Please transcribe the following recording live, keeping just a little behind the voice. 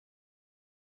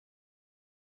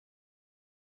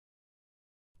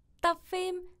Tập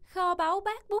phim Kho báu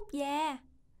bác Bút Già.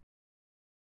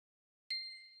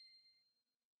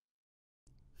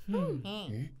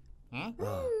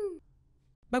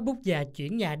 Bác Bút Già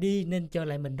chuyển nhà đi nên cho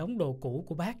lại mình đống đồ cũ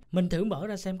của bác. Mình thử mở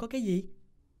ra xem có cái gì.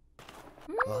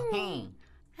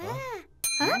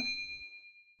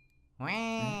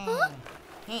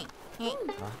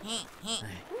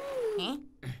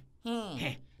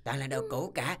 Toàn là đồ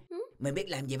cũ cả. Mình biết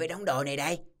làm gì với đống đồ này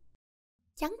đây?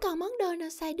 Chẳng còn món đồ nào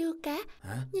xài được cả.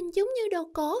 Nhìn chúng như đồ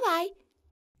cổ vậy.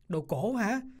 Đồ cổ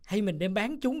hả? Hay mình đem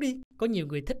bán chúng đi. Có nhiều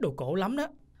người thích đồ cổ lắm đó.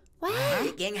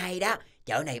 Ý kiến hay đó.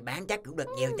 Chỗ này bán chắc cũng được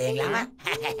nhiều tiền lắm á.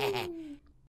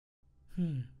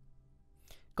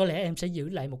 Có lẽ em sẽ giữ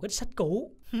lại một ít sách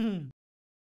cũ.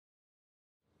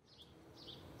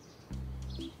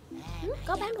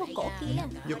 Có bán đồ cổ kìa.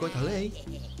 Vô coi thử đi.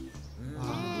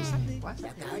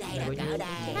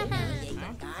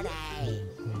 Cỡ đây.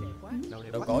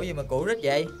 Đồ cổ gì mà cũ rích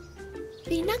vậy?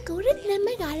 Vì nó cũ rích nên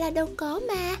mới gọi là đồ cổ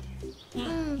mà.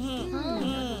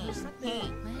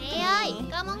 Nè ơi,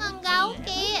 có muốn ăn gấu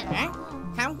kia. Hả?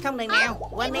 Không được nào.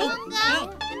 Quên đi. Muốn ăn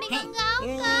gấu. Em đi ăn gấu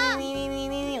cơ.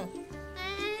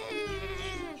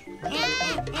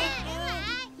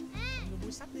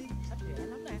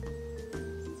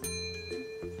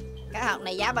 Cái hộp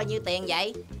này giá bao nhiêu tiền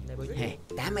vậy?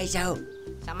 80 xu.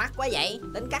 Sao mắc quá vậy?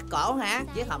 Tính cắt cổ hả?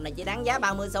 Chiếc hộp này chỉ đáng giá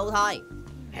 30 xu thôi.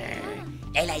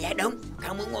 Đây là giá đúng.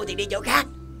 Không muốn mua thì đi chỗ khác.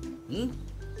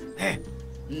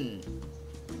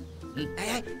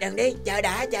 Đừng đi. Chờ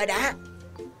đã.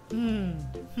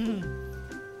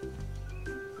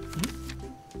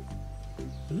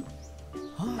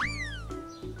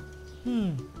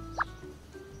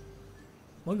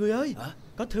 Mọi người ơi,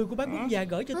 có thư của bác Bút Già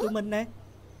gửi cho tụi mình nè.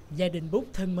 Gia đình Bút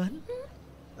thân mến,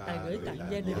 ta gửi tặng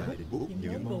gia đình Bút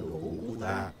những món đồ cũ của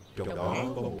ta. Trong đó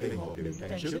có một cái hộp đựng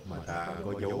trang sức mà ta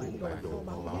có dấu một bản đồ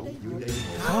kho báu dưới đây.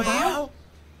 Kho báu?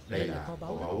 Đây là kho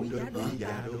báu rất quý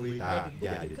giá đối với ta.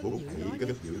 Gia đình Bút hãy cất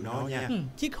giữ nó nha.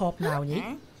 Chiếc hộp nào nhỉ?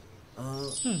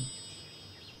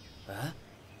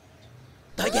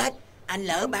 Tôi chết. Anh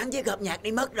lỡ bán chiếc hộp nhạc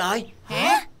đi mất rồi.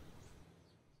 Hả?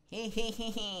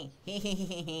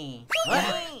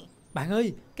 Bạn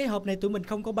ơi, cái hộp này tụi mình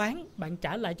không có bán. Bạn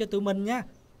trả lại cho tụi mình nha.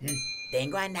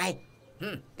 Tiền của anh đây.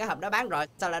 Cái hộp đó bán rồi,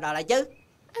 sao lại đòi lại chứ?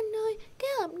 Anh ơi, cái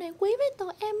hộp này quý với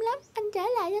tụi em lắm. Anh trả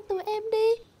lại cho tụi em đi.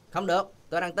 Không được,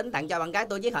 tôi đang tính tặng cho bạn gái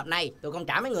tôi chiếc hộp này. Tôi không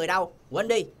trả mấy người đâu, quên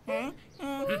đi.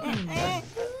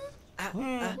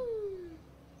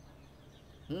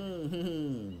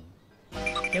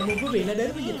 Chào mừng quý vị đã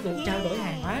đến với dịch vụ trao đổi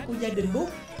hàng hóa của gia đình Bút.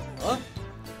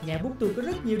 Nhà Bút tôi có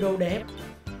rất nhiều đồ đẹp: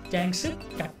 trang sức,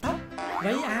 cặp tóc,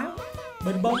 váy áo,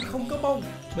 bình bông không có bông,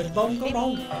 bình bông có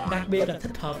bông. Đặc biệt là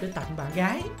thích hợp để tặng bạn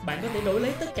gái. Bạn có thể đổi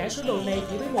lấy tất cả số đồ này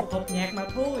chỉ với một hộp nhạc mà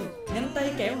thôi. Nhanh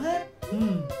tay kẹo hết.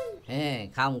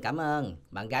 Không, cảm ơn.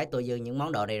 Bạn gái tôi dư những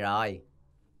món đồ này rồi.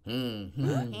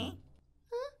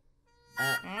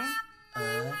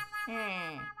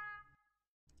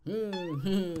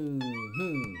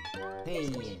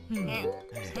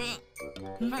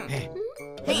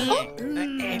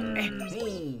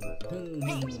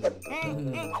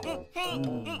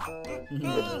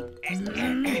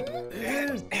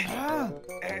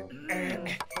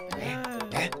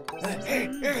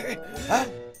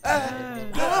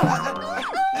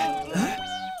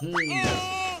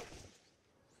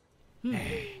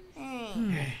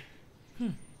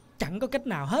 Chẳng có cách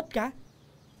nào hết cả.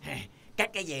 Cách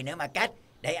cái gì nữa mà cách.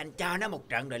 Để anh cho nó một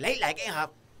trận rồi lấy lại cái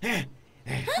hộp.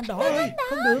 Anh Đỏ ơi,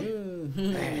 không được.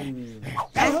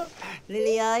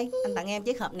 Lily ơi, anh tặng em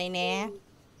chiếc hộp này nè.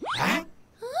 Hả?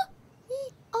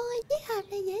 Ôi, chiếc hộp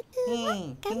này dễ thương quá.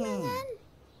 Cảm ơn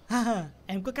anh.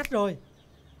 Em có cách rồi.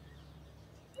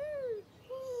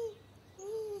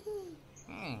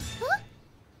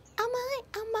 Ông ơi,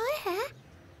 ông bói hả?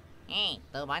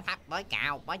 Tôi bói thấp, bói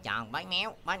cao, bói tròn, bói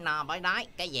méo, bói no, bói đói.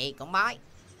 Cái gì cũng bói.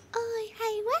 Ôi,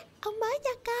 hay quá. Ông bói cho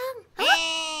con.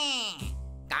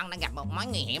 Con đã gặp một mối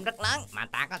nguy hiểm rất lớn mà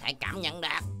ta có thể cảm nhận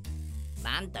được.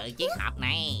 Đến từ chiếc hộp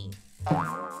này.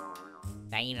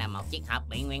 Đây là một chiếc hộp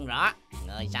bị nguyên rủa.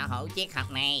 Người sở hữu chiếc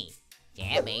hộp này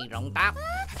sẽ bị rụng tóc,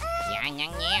 da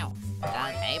nhăn nheo,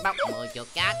 cơ thể bốc mùi chuột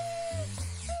chết,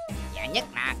 và nhất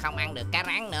là không ăn được cá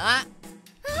rán nữa.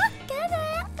 Cá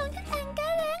rán, con thích ăn cá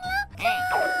rán lắm.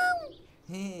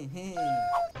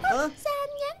 Sao anh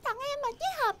dám tặng em một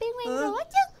chiếc hộp bị nguyền rủa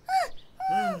chứ?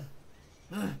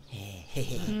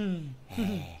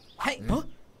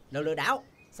 Đồ lừa đảo.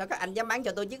 Sao các anh dám bán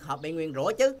cho tôi chiếc hộp bị nguyền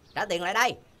rủa chứ? Trả tiền lại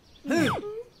đây.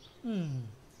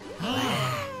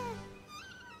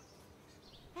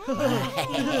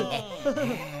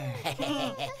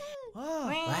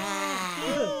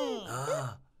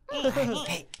 Wow.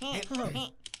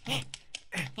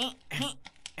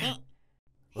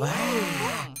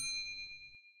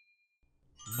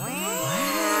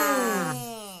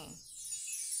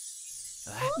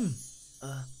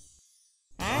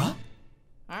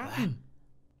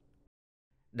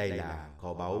 Đây là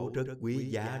kho báu rất quý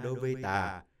giá đối với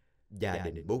ta. Gia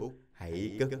đình Bút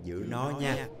hãy cất giữ nó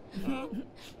nha.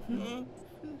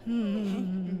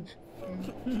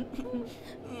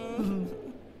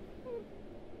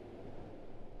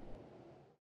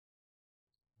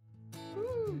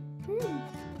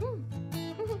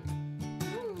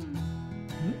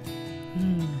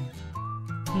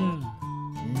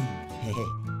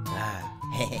 À,